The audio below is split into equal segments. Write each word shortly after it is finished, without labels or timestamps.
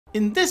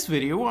In this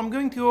video, I'm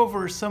going to go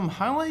over some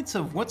highlights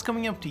of what's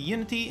coming up to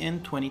Unity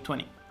in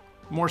 2020.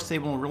 More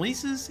stable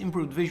releases,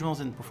 improved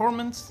visuals and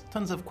performance,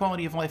 tons of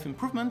quality of life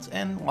improvements,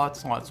 and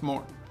lots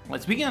more.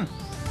 Let's begin!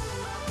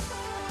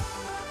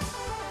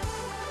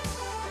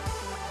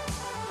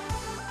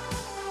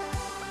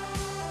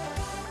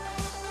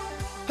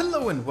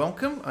 Hello and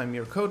welcome, I'm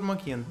your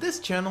CodeMonkey, and this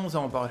channel is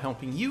all about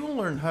helping you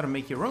learn how to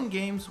make your own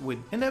games with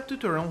in-depth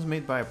tutorials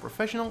made by a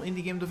professional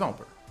indie game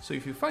developer. So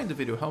if you find the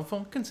video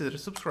helpful, consider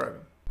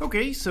subscribing.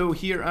 Okay, so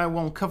here I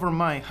will cover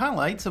my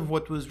highlights of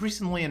what was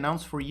recently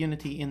announced for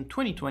Unity in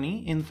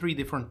 2020 in 3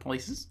 different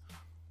places.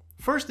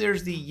 First,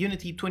 there's the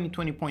Unity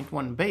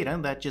 2020.1 beta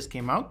that just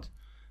came out,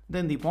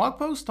 then the blog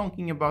post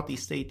talking about the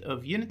state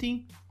of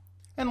Unity,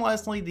 and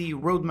lastly the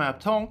roadmap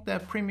talk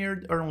that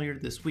premiered earlier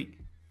this week.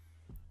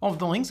 All of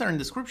the links are in the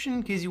description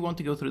in case you want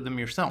to go through them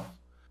yourself.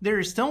 There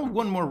is still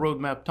one more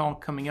roadmap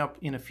talk coming up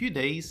in a few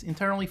days,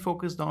 entirely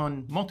focused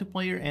on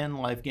multiplayer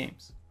and live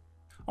games.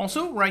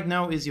 Also, right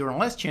now is your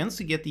last chance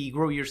to get the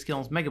Grow Your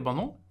Skills Mega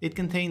Bundle. It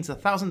contains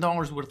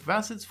 $1,000 worth of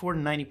assets for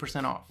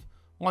 90% off.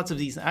 Lots of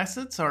these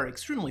assets are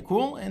extremely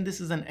cool, and this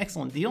is an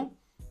excellent deal.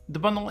 The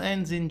bundle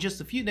ends in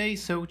just a few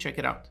days, so check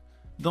it out.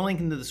 The link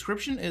in the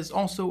description is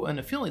also an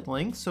affiliate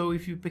link, so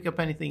if you pick up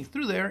anything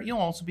through there, you'll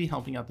also be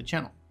helping out the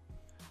channel.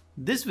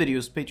 This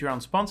video's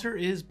Patreon sponsor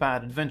is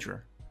Bad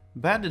Adventurer.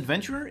 Bad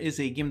Adventurer is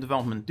a game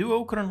development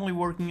duo currently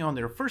working on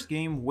their first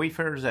game,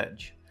 Wayfarer's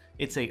Edge.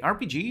 It's a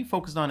RPG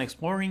focused on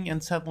exploring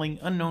and settling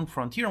unknown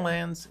frontier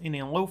lands in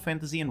a low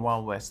fantasy and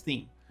Wild West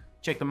theme.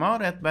 Check them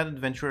out at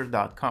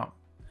badadventurer.com.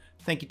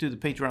 Thank you to the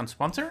Patreon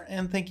sponsor,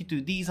 and thank you to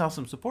these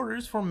awesome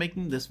supporters for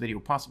making this video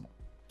possible.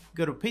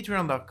 Go to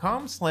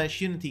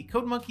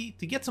patreon.com/unitycodemonkey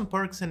to get some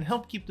perks and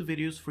help keep the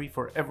videos free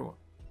for everyone.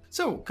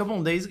 So, a couple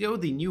of days ago,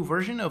 the new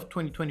version of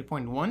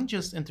 2020.1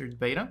 just entered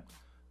beta.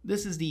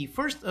 This is the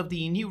first of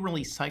the new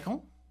release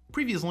cycle.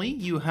 Previously,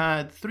 you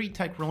had 3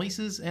 tech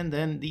releases and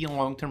then the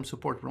long-term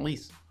support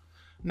release.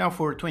 Now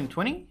for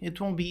 2020, it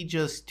will be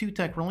just 2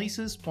 tech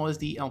releases plus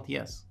the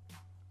LTS.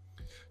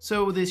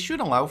 So this should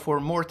allow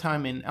for more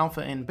time in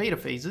alpha and beta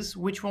phases,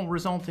 which will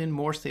result in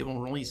more stable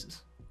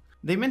releases.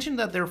 They mentioned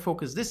that their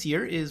focus this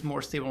year is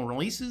more stable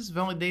releases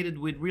validated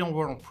with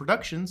real-world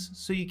productions,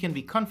 so you can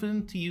be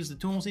confident to use the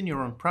tools in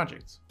your own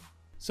projects.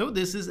 So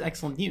this is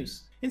excellent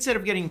news. Instead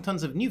of getting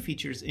tons of new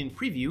features in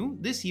preview,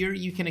 this year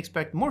you can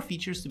expect more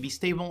features to be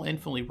stable and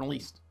fully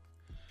released.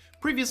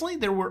 Previously,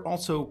 there were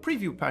also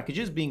preview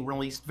packages being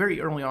released very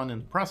early on in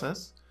the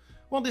process.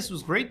 While this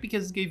was great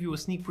because it gave you a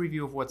sneak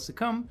preview of what's to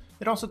come,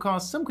 it also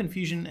caused some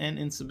confusion and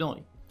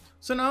instability.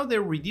 So now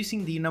they're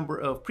reducing the number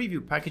of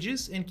preview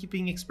packages and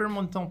keeping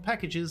experimental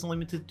packages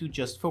limited to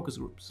just focus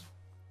groups.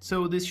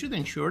 So this should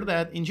ensure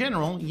that, in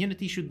general,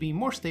 Unity should be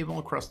more stable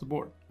across the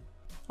board.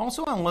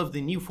 Also, I love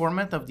the new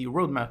format of the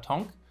roadmap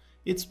talk.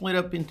 It's split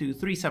up into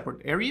 3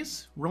 separate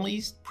areas: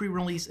 released,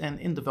 pre-release, and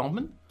in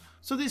development.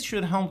 So this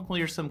should help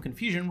clear some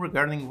confusion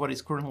regarding what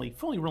is currently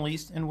fully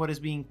released and what is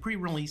being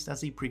pre-released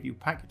as a preview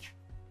package.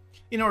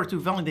 In order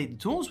to validate the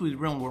tools with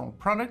real-world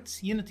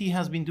products, Unity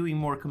has been doing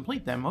more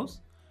complete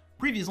demos.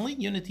 Previously,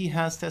 Unity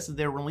has tested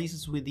their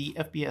releases with the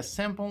FPS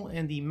sample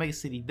and the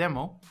Megacity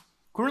demo.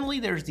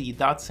 Currently, there's the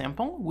DOTS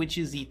sample, which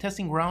is the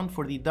testing ground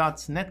for the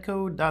DOTS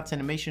netcode, DOTS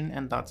animation,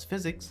 and DOTS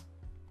physics.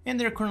 And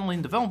they're currently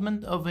in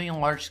development of a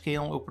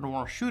large-scale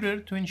open-world shooter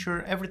to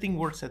ensure everything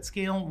works at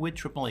scale with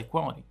AAA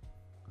quality.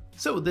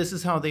 So this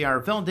is how they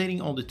are validating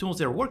all the tools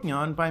they're working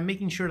on by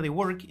making sure they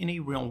work in a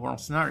real-world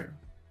scenario.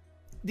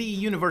 The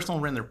Universal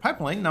Render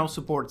Pipeline now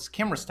supports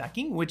camera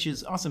stacking, which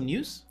is awesome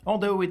news,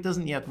 although it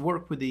doesn't yet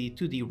work with the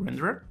 2D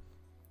renderer.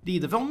 The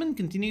development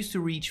continues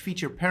to reach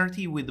feature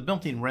parity with the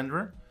built-in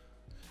renderer.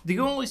 The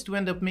goal is to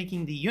end up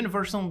making the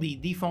Universal the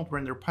default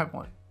render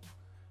pipeline.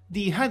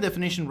 The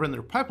high-definition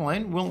render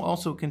pipeline will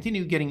also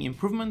continue getting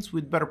improvements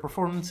with better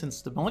performance and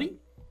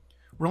stability.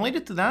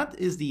 Related to that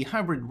is the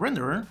hybrid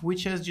renderer,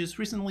 which has just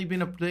recently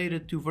been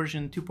updated to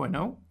version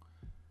 2.0.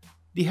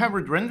 The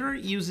hybrid renderer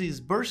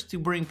uses burst to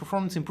bring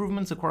performance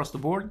improvements across the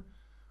board.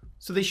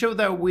 So they show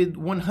that with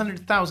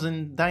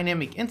 100,000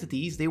 dynamic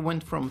entities, they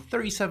went from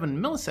 37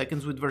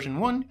 milliseconds with version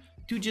 1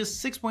 to just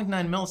 6.9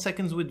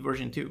 milliseconds with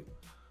version 2.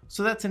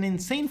 So that's an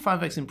insane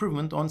 5x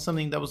improvement on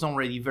something that was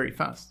already very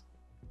fast.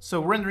 So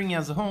rendering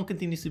as a whole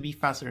continues to be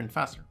faster and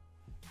faster.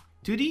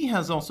 2D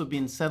has also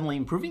been steadily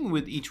improving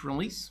with each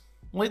release.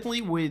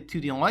 Lately, with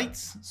 2D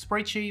lights,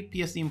 sprite shape,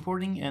 PSD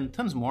importing, and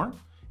tons more,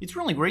 it's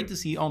really great to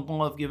see all the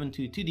love given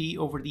to 2D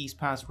over these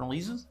past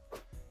releases.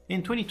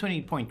 In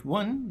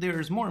 2020.1,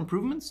 there's more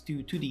improvements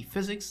to 2D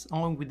physics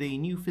along with a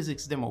new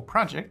physics demo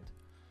project.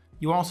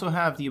 You also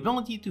have the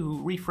ability to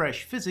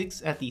refresh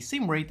physics at the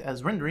same rate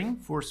as rendering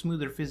for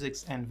smoother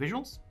physics and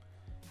visuals.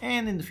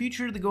 And in the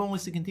future, the goal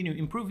is to continue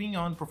improving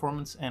on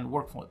performance and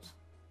workflows.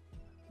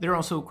 They're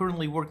also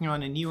currently working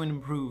on a new and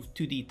improved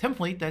 2D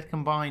template that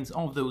combines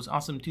all of those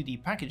awesome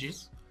 2D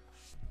packages.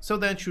 So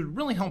that should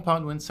really help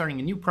out when starting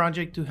a new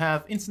project to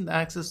have instant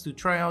access to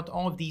try out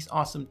all of these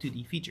awesome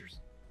 2D features.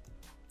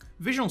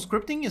 Visual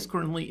scripting is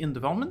currently in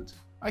development.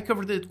 I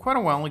covered it quite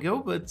a while ago,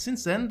 but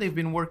since then they've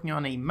been working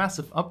on a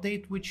massive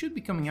update which should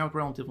be coming out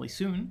relatively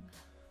soon.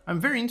 I'm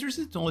very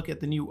interested to look at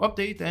the new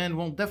update and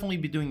will definitely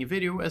be doing a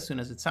video as soon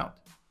as it's out.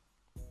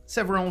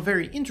 Several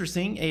very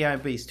interesting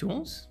AI-based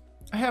tools.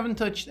 I haven't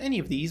touched any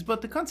of these,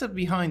 but the concept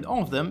behind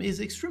all of them is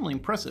extremely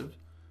impressive.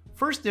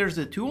 First, there's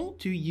a tool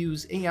to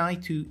use AI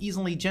to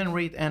easily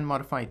generate and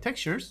modify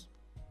textures.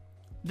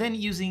 Then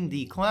using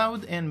the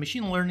cloud and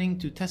machine learning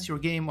to test your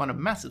game on a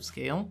massive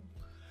scale.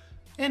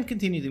 And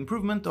continued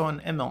improvement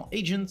on ML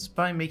agents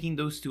by making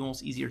those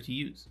tools easier to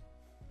use.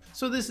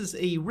 So this is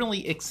a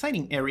really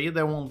exciting area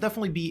that will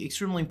definitely be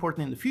extremely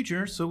important in the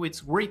future, so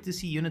it's great to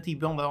see Unity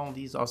build all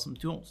these awesome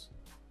tools.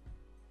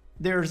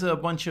 There's a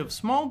bunch of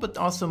small but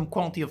awesome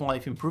quality of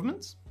life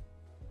improvements.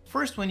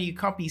 First, when you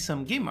copy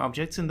some game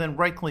objects and then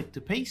right-click to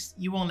paste,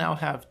 you will now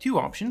have two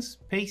options,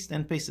 paste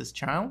and paste as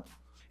child.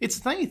 It's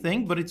a tiny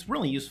thing, but it's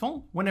really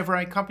useful. Whenever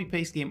I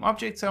copy-paste game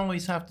objects, I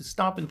always have to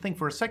stop and think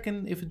for a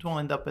second if it will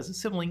end up as a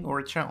sibling or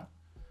a child.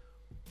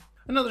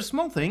 Another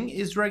small thing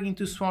is dragging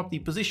to swap the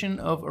position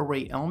of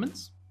array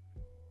elements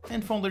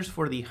and folders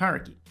for the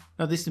hierarchy.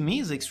 Now this to me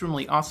is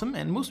extremely awesome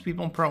and most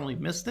people probably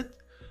missed it.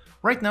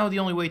 Right now the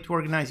only way to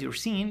organize your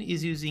scene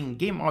is using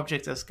game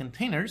objects as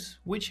containers,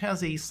 which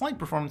has a slight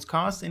performance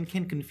cost and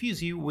can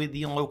confuse you with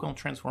the local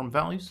transform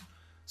values.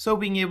 So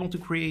being able to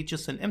create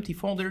just an empty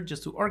folder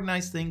just to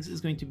organize things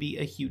is going to be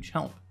a huge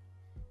help.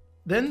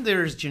 Then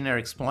there's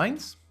generic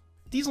splines.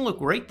 These look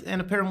great and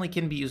apparently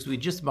can be used with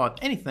just about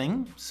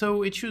anything,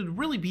 so it should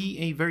really be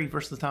a very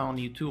versatile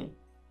new tool.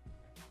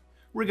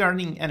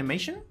 Regarding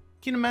animation,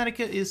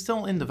 Kinematica is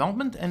still in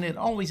development and it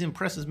always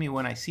impresses me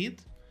when I see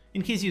it.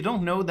 In case you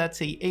don't know,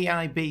 that's a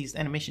AI-based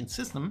animation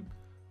system.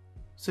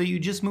 So you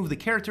just move the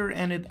character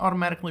and it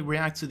automatically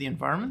reacts to the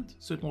environment,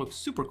 so it looks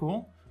super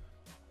cool.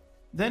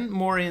 Then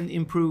more in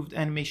improved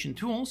animation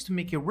tools to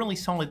make a really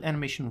solid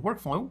animation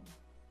workflow.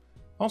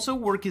 Also,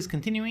 work is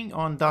continuing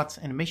on Dots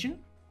animation.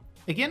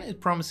 Again,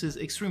 it promises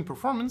extreme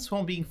performance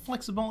while being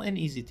flexible and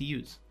easy to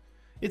use.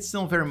 It's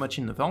still very much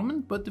in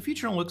development, but the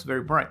future looks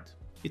very bright.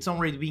 It's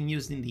already being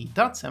used in the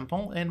Dot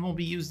sample and will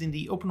be used in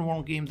the open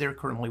world game they're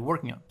currently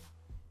working on.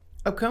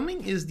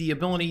 Upcoming is the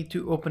ability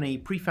to open a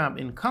prefab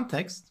in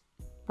context.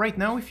 Right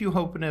now, if you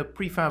open a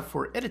prefab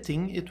for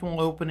editing, it will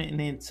open it in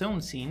its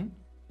own scene.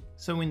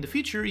 So in the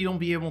future, you'll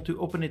be able to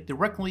open it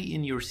directly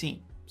in your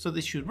scene. So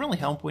this should really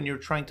help when you're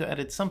trying to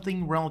edit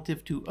something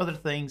relative to other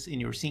things in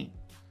your scene.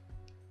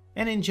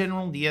 And in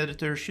general, the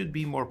editor should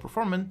be more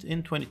performant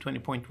in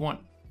 2020.1.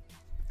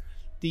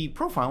 The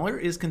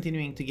profiler is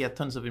continuing to get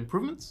tons of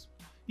improvements.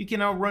 You can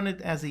now run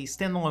it as a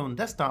standalone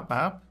desktop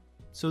app,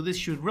 so this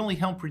should really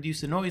help reduce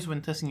the noise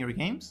when testing your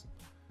games.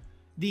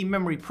 The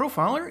memory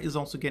profiler is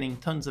also getting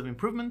tons of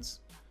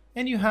improvements,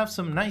 and you have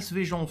some nice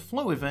visual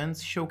flow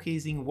events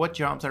showcasing what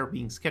jobs are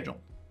being scheduled.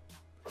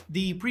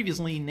 The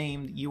previously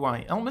named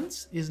UI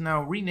Elements is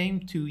now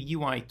renamed to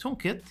UI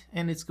Toolkit,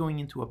 and it's going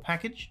into a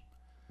package.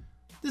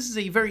 This is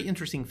a very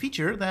interesting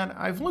feature that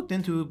I've looked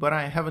into but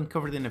I haven't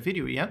covered in a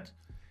video yet.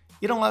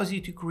 It allows you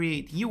to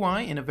create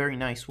UI in a very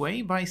nice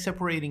way by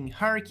separating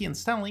hierarchy and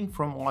styling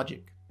from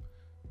logic.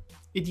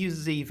 It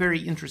uses a very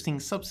interesting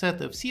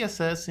subset of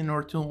CSS in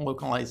order to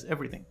localize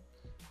everything.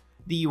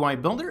 The UI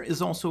Builder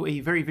is also a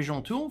very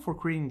visual tool for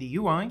creating the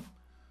UI.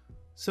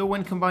 So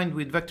when combined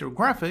with vector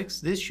graphics,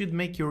 this should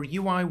make your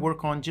UI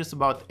work on just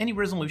about any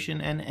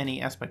resolution and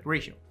any aspect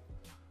ratio.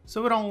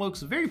 So it all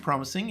looks very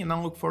promising and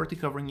I look forward to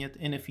covering it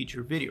in a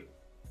future video.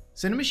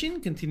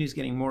 Cinemachine continues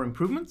getting more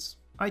improvements.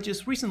 I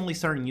just recently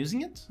started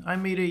using it. I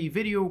made a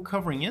video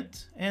covering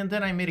it and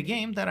then I made a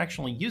game that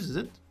actually uses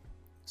it.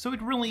 So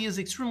it really is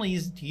extremely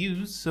easy to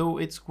use, so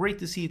it's great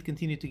to see it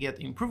continue to get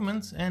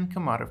improvements and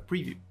come out of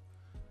preview.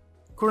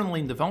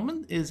 Currently in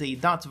development is a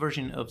Dots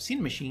version of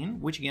Cinemachine,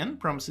 which again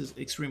promises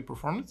extreme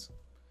performance.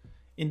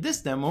 In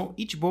this demo,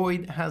 each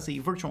Boyd has a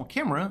virtual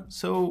camera,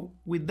 so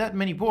with that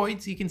many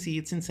Boyds you can see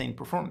its insane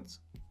performance.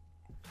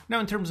 Now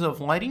in terms of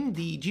lighting,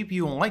 the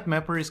GPU Light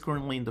Mapper is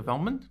currently in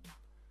development.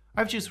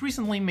 I've just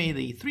recently made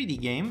a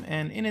 3D game,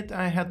 and in it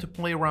I had to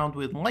play around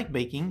with light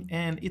baking,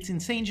 and it's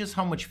insane just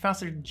how much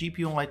faster the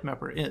GPU Light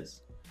Mapper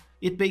is.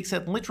 It bakes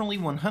at literally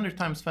 100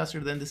 times faster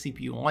than the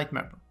CPU Light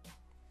Mapper.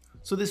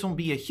 So this will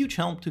be a huge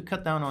help to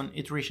cut down on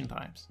iteration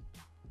times.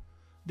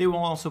 They will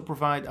also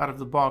provide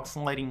out-of-the-box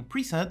lighting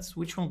presets,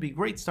 which will be a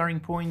great starting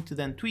point to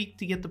then tweak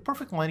to get the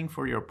perfect lighting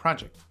for your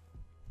project.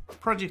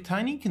 Project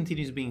Tiny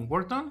continues being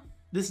worked on.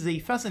 This is a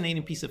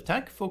fascinating piece of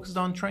tech focused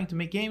on trying to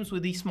make games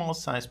with the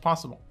smallest size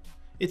possible.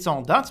 It's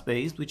all dots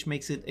based, which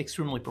makes it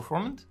extremely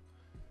performant,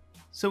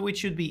 so it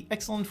should be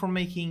excellent for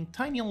making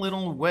tiny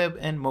little web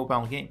and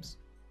mobile games.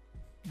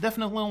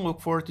 Definitely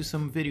look forward to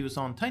some videos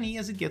on Tiny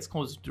as it gets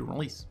closer to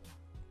release.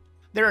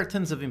 There are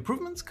tons of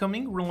improvements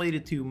coming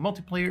related to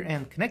multiplayer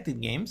and connected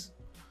games.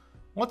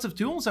 Lots of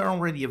tools are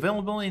already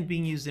available and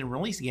being used in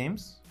release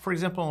games. For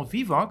example,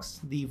 Vivox,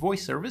 the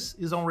voice service,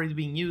 is already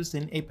being used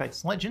in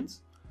Apex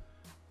Legends.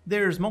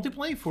 There's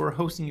Multiplay for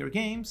hosting your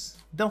games,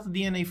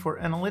 DeltaDNA for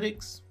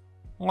analytics,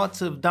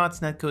 lots of Dots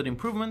netcode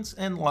improvements,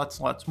 and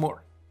lots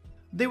more.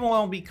 They will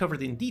all be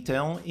covered in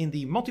detail in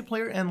the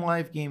Multiplayer and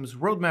Live Games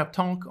Roadmap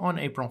Talk on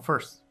April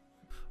 1st.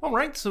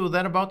 Alright, so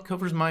that about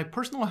covers my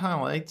personal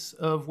highlights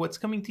of what's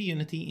coming to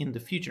Unity in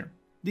the future.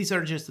 These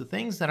are just the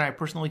things that I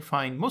personally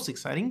find most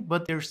exciting,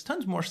 but there's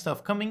tons more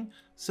stuff coming,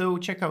 so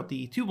check out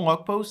the 2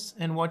 blog posts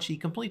and watch the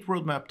complete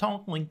roadmap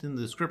talk linked in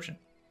the description.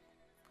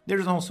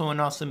 There's also an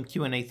awesome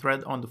Q&A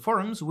thread on the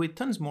forums with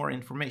tons more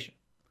information.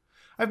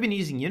 I've been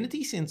using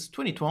Unity since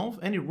 2012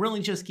 and it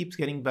really just keeps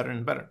getting better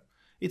and better.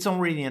 It's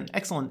already an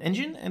excellent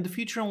engine and the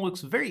future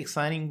looks very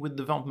exciting with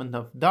development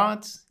of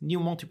dots, new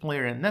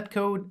multiplayer and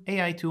netcode,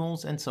 AI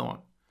tools, and so on.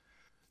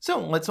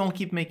 So let's all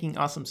keep making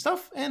awesome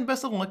stuff and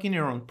best of luck in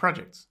your own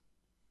projects.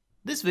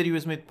 This video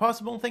is made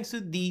possible thanks to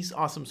these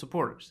awesome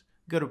supporters.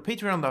 Go to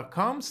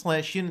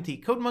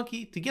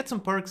patreon.com/UnityCodeMonkey to get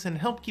some perks and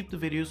help keep the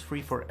videos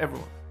free for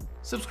everyone.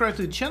 Subscribe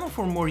to the channel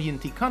for more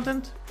Unity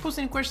content, post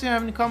any questions you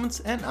have in the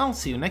comments, and I'll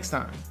see you next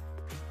time.